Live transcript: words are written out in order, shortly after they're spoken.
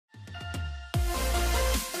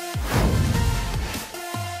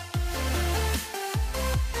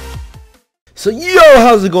So yo,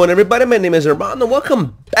 how's it going everybody? My name is Rmando.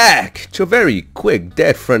 Welcome back to a very quick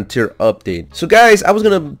Dead Frontier update. So guys, I was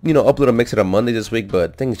gonna, upload a mix it on Monday this week,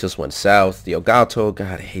 but things just went south. The Elgato,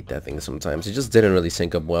 god, I hate that thing sometimes. It just didn't really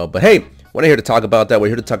sync up well. But hey, we're not here to talk about that. We're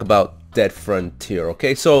here to talk about Dead Frontier,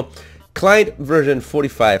 okay? So client version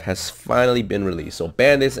 45 has finally been released. So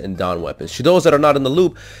Bandits and Dawn weapons. To those that are not in the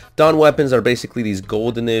loop, Dawn weapons are basically these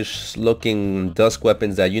goldenish looking dusk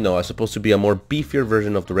weapons that, are supposed to be a more beefier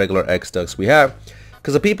version of the regular X dusk we have.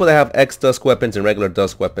 Because the people that have X dusk weapons and regular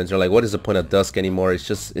dusk weapons, they're like, what is the point of dusk anymore? It's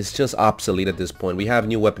just obsolete at this point. We have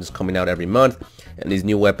new weapons coming out every month, and these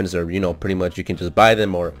new weapons are, pretty much you can just buy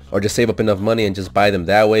them or just save up enough money and just buy them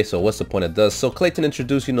that way. So what's the point of dusk? So Clayton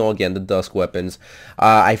introduced, again, the dusk weapons.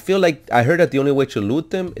 I feel like I heard that the only way to loot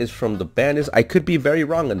them is from the bandits. I could be very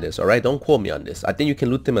wrong on this, alright? Don't quote me on this. I think you can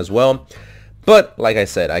loot them as well. But like I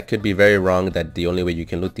said, I could be very wrong that the only way you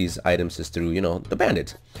can loot these items is through, the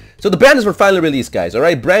bandits. So the bandits were finally released, guys,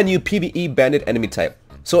 alright? Brand new PvE bandit enemy type.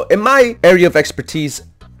 So in my area of expertise,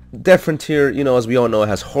 Dead Frontier, as we all know,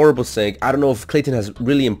 has horrible sync. I don't know if Clayton has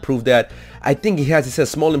really improved that. I think he said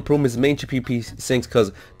small improvements, main to PvP syncs,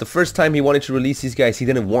 because the first time he wanted to release these guys, he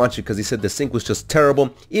didn't want to because he said the sync was just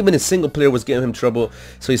terrible. Even his single player was giving him trouble.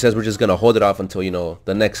 So he says we're just going to hold it off until,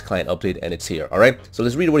 the next client update and it's here, alright? So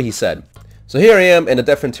let's read what he said. So here I am in the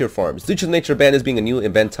Dead Frontier forums. Due to the nature of bandits being a new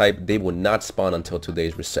event type, they will not spawn until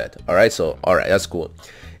today's reset. Alright, that's cool.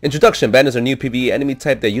 Introduction. Bandits are new PvE enemy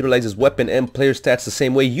type that utilizes weapon and player stats the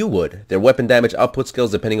same way you would. Their weapon damage output skills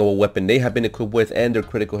depending on what weapon they have been equipped with and their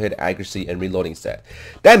critical hit accuracy and reloading stat.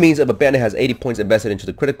 That means if a bandit has 80 points invested into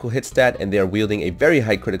the critical hit stat and they are wielding a very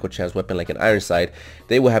high critical chance weapon like an iron sight,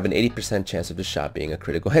 they will have an 80% chance of the shot being a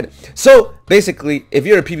critical hit. So basically, if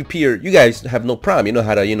you're a PvPer, you guys have no problem. You know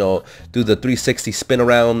how to, do the 360 spin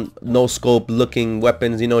around, no scope looking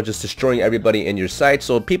weapons, just destroying everybody in your sight.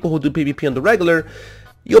 So people who do PvP on the regular,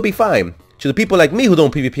 you'll be fine. To the people like me who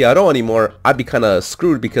don't PvP at all anymore, I'd be kind of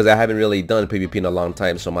screwed because I haven't really done PvP in a long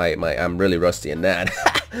time, so I'm really rusty in that.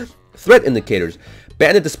 Threat indicators.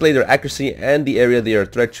 Bandits display their accuracy and the area they are a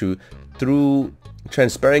threat to through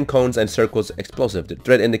transparent cones and circles explosive. The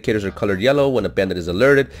threat indicators are colored yellow when a bandit is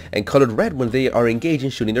alerted and colored red when they are engaged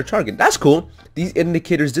in shooting their target. That's cool. These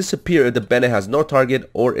indicators disappear if the bandit has no target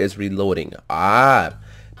or is reloading.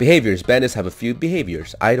 Behaviors. Bandits have a few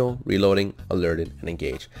behaviors: idle, reloading, alerted, and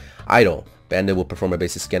engaged. Idle. Bandit will perform a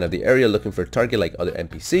basic scan of the area looking for a target like other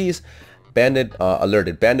NPCs. Bandit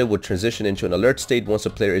alerted. Bandit will transition into an alert state once a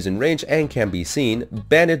player is in range and can be seen.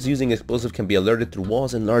 Bandits using explosive can be alerted through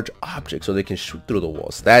walls and large objects so they can shoot through the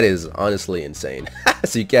walls. That is honestly insane.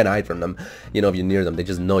 So you can't hide from them. If you're near them, they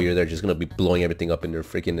just know you're there, just gonna be blowing everything up in their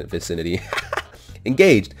freaking vicinity.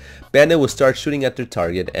 Engaged. Bandit will start shooting at their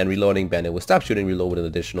target and reloading. Bandit will stop shooting, reload with an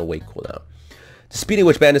additional weight cooldown. The speed at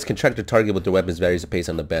which bandits can track their target with their weapons varies based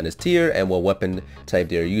on the bandit's tier and what weapon type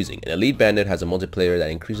they are using. An elite bandit has a multiplayer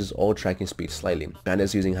that increases all tracking speed slightly.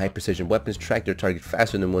 Bandits using high precision weapons track their target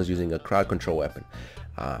faster than ones using a crowd control weapon.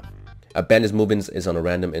 A bandit's movement is on a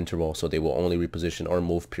random interval, so they will only reposition or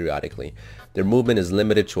move periodically. Their movement is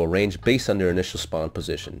limited to a range based on their initial spawn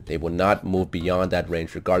position. They will not move beyond that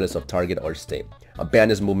range regardless of target or state. A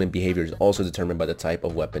bandit's movement behavior is also determined by the type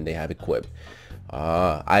of weapon they have equipped.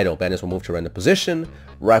 Idle. Bandits will move to a random position.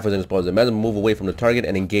 Rifles and explosives. Bandits will move away from the target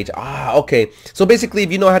and engage. Okay. So basically,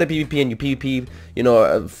 if you know how to PvP and you PvP,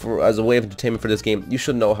 as a way of entertainment for this game, you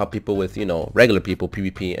should know how people with, regular people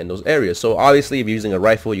PvP in those areas. So obviously, if you're using a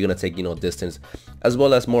rifle, you're gonna take, distance, as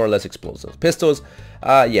well as more or less explosives. Pistols,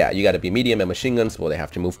 yeah, you gotta be medium, and machine guns, well, they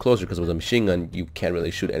have to move closer because with a machine gun, you can't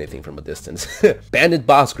really shoot anything from a distance. Bandit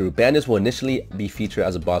boss group. Bandits will initially be featured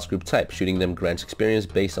as a boss group type. Shooting them grants experience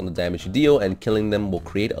based on the damage you deal, and killing them will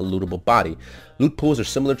create a lootable body. Loot pools are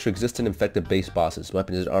similar to existing infected base bosses.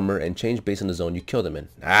 Weapons and armor and change based on the zone you kill them in.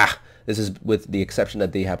 This is with the exception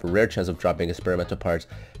that they have a rare chance of dropping experimental parts.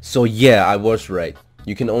 So yeah, I was right.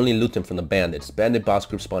 You can only loot them from the bandits. Bandit boss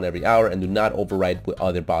groups spawn every hour and do not override with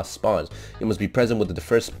other boss spawns. You must be present within the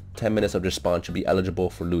first 10 minutes of their spawn to be eligible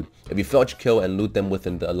for loot. If you fail to kill and loot them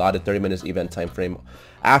within the allotted 30 minutes event time frame,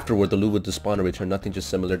 afterward the loot will despawn and return nothing, just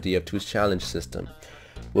similar to DF2's challenge system.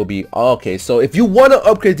 Will be okay. So if you want to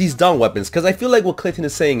upgrade these Dawn weapons, because I feel like what Clayton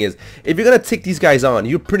is saying is, if you're gonna take these guys on,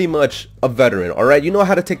 you're pretty much a veteran, all right? You know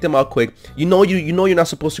how to take them out quick. You know you're not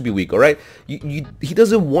supposed to be weak, all right? He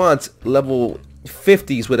doesn't want level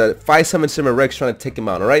 50s with a 577 Rex trying to take him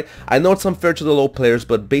out, all right? I know it's unfair to the low players,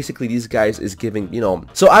 but basically these guys is giving,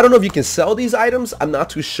 So I don't know if you can sell these items. I'm not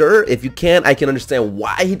too sure. If you can, I can understand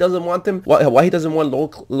why he doesn't want them. Why he doesn't want low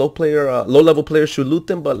level players to loot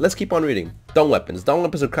them. But let's keep on reading. Dawn weapons. Dawn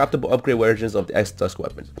weapons are craftable upgrade versions of the X-Dusk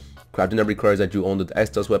weapons. Crafting them requires that you own the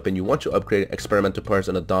X-Dusk weapon. You want to upgrade experimental parts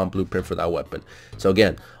and a Dawn blueprint for that weapon. So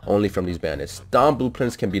again, only from these bandits. Dawn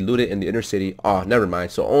blueprints can be looted in the inner city. Oh, never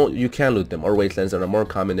mind. So you can loot them, or wastelands that are more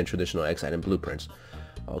common than traditional X item blueprints.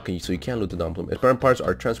 Okay, so you can loot the Dawn blueprint. Experiment parts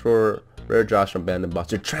are transfer rare drops from bandit bots.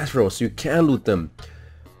 They're transferable, so you can loot them.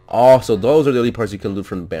 Oh, so those are the only parts you can loot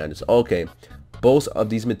from the bandits. Okay. Both of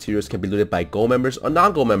these materials can be looted by gold members or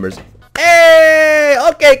non-gold members. Hey!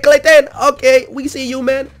 Okay, Clayton. Okay, we see you,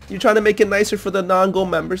 man. You're trying to make it nicer for the non-gold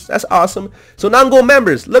members. That's awesome. So non-gold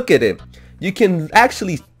members, look at it. You can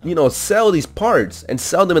actually, you know, sell these parts and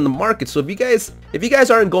sell them in the market. So if you guys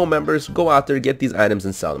aren't gold members, go out there, get these items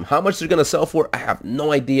and sell them. How much they're gonna sell for, I have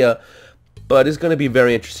no idea. But it's going to be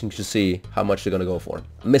very interesting to see how much they're going to go for.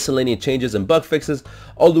 Miscellaneous changes and bug fixes.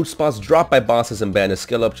 All loot spots dropped by bosses and bandits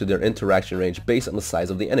scale up to their interaction range based on the size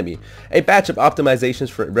of the enemy. A batch of optimizations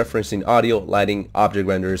for referencing audio, lighting, object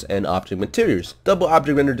renders, and object materials. Double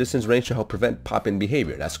object render distance range to help prevent pop-in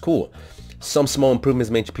behavior. That's cool. Some small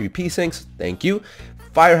improvements made to PvP sinks. Thank you.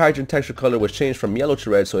 Fire hydrant texture color was changed from yellow to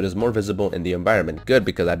red so it is more visible in the environment. Good,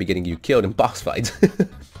 because I'd be getting you killed in boss fights.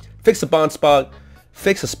 Fix the bond spot.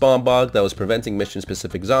 Fix a spawn bug that was preventing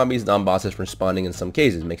mission-specific zombies, non-bosses from spawning in some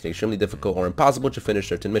cases. Makes it extremely difficult or impossible to finish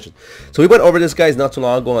certain missions. So we went over this, guys, not too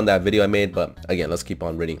long ago on that video I made, but again, let's keep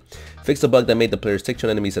on reading. Fix a bug that made the players stick to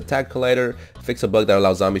an enemy's attack collider. Fix a bug that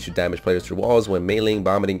allows zombies to damage players through walls when meleeing,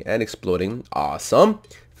 vomiting, and exploding. Awesome.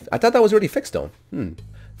 I thought that was already fixed, though.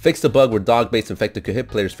 Fix the bug where dog-based infected could hit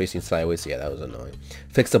players facing sideways. Yeah, that was annoying.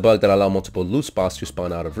 Fix the bug that allowed multiple loot spots to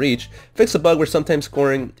spawn out of reach. Fix the bug where sometimes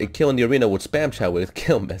scoring a kill in the arena would spam chat with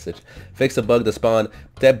kill message. Fix the bug that spawned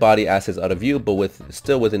dead body assets out of view but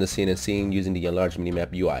still within the scene and seeing using the enlarged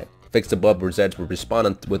minimap UI. Fixed the bug where Zeds would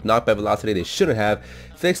respawn with knockback velocity they shouldn't have.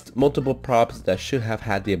 Fixed multiple props that should have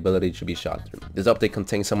had the ability to be shot through. This update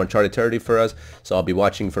contains some uncharted territory for us, so I'll be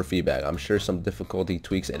watching for feedback. I'm sure some difficulty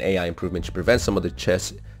tweaks and AI improvement to prevent some of the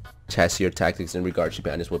chessier tactics in regards to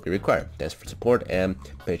bandits will be required. Thanks for support and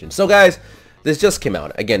patience. So guys, this just came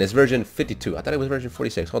out. Again, it's version 52. I thought it was version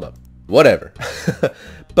 46. Hold up. Whatever.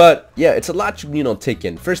 But yeah, it's a lot to, you know, take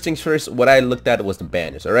in. First things first, what I looked at was the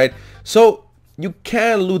bandits, alright? So you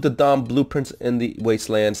can loot the Dawn blueprints in the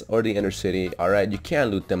wastelands or the inner city, alright? You can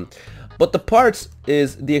loot them. But the parts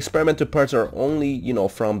is, the experimental parts are only, you know,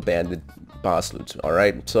 from bandit boss loots,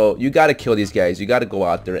 alright? So you gotta kill these guys, you gotta go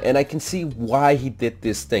out there, and I can see why he did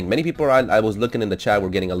this thing. Many people I was looking in the chat were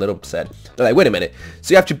getting a little upset. They're like, wait a minute,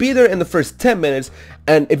 so you have to be there in the first 10 minutes,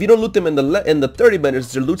 and if you don't loot them in the 30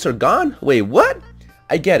 minutes, their loots are gone? Wait, what?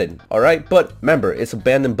 I get it, alright? But remember, it's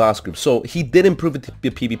abandoned boss group, so he did improve it to the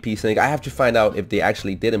PvP thing. I have to find out if they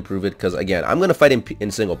actually did improve it, because again, I'm gonna fight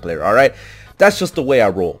in single player, alright? That's just the way I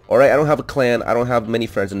roll, alright? I don't have a clan, I don't have many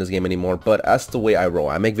friends in this game anymore, but that's the way I roll.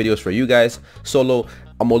 I make videos for you guys, solo,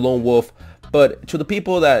 I'm a lone wolf. But to the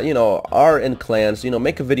people that, you know, are in clans, you know,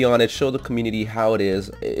 make a video on it, show the community how it is.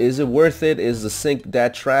 Is it worth it? Is the sync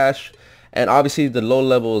that trash? And obviously the low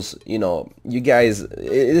levels, you know, you guys,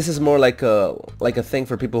 this is more like a thing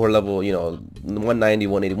for people who are level, you know, 190,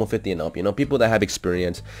 180, 150 and up, you know, people that have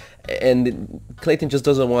experience. And Clayton just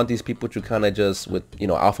doesn't want these people to kind of just with, you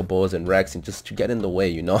know, alpha bulls and Rex and just to get in the way,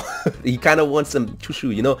 you know. He kind of wants them to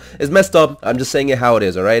shoot, you know. It's messed up. I'm just saying it how it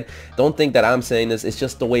is, all right? Don't think that I'm saying this. It's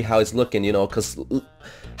just the way how it's looking, you know, because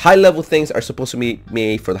high level things are supposed to be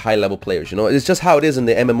made for the high level players, you know. It's just how it is in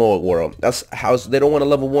the MMO world. That's how they don't want a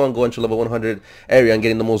level 1 go into level 100 area and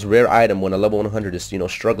getting the most rare item when a level 100 is, you know,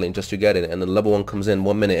 struggling just to get it, and the level 1 comes in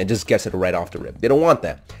 1 minute and just gets it right off the rip. They don't want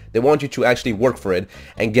that. They want you to actually work for it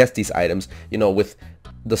and get these items, you know, with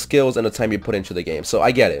the skills and the time you put into the game. So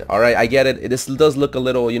I get it, all right? I get it. This does look a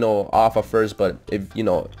little, you know, off at first, but if, you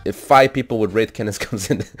know, if 5 people with Wraith Cannons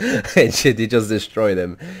comes in and shit, you just destroy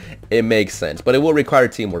them, it makes sense. But it will require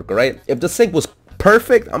teamwork, all right? If the sync was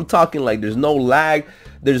perfect, I'm talking like there's no lag,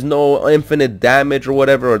 there's no infinite damage or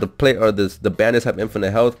whatever, or the bandits have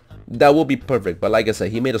infinite health, that will be perfect. But like I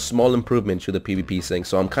said, he made a small improvement to the PvP thing,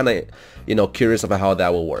 so I'm kind of, you know, curious about how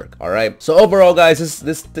that will work. All right, so overall guys,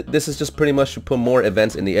 this is just pretty much to put more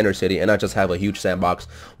events in the inner city and not just have a huge sandbox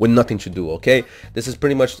with nothing to do. Okay, this is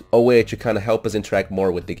pretty much a way to kind of help us interact more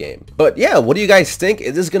with the game. But yeah, what do you guys think?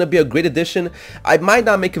 Is this gonna be a great addition? I might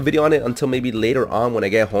not make a video on it until maybe later on when I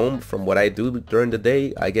get home from what I do during the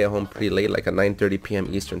day. I get home pretty late, like at 9:30 p.m.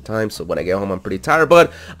 Eastern time, so when I get home I'm pretty tired,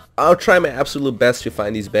 but I'll try my absolute best to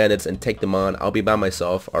find these bandits and take them on. I'll be by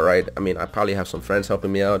myself, all right? I mean, I probably have some friends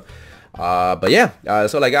helping me out, but yeah,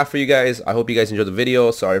 that's all I got for you guys. I hope you guys enjoyed the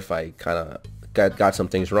video. Sorry if I kind of got some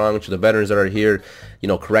things wrong. To the veterans that are here, you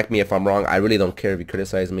know, correct me if I'm wrong. I really don't care if you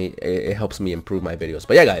criticize me. It helps me improve my videos.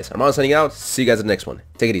 But yeah, guys, Rmando signing out. See you guys in the next one.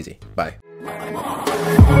 Take it easy. Bye.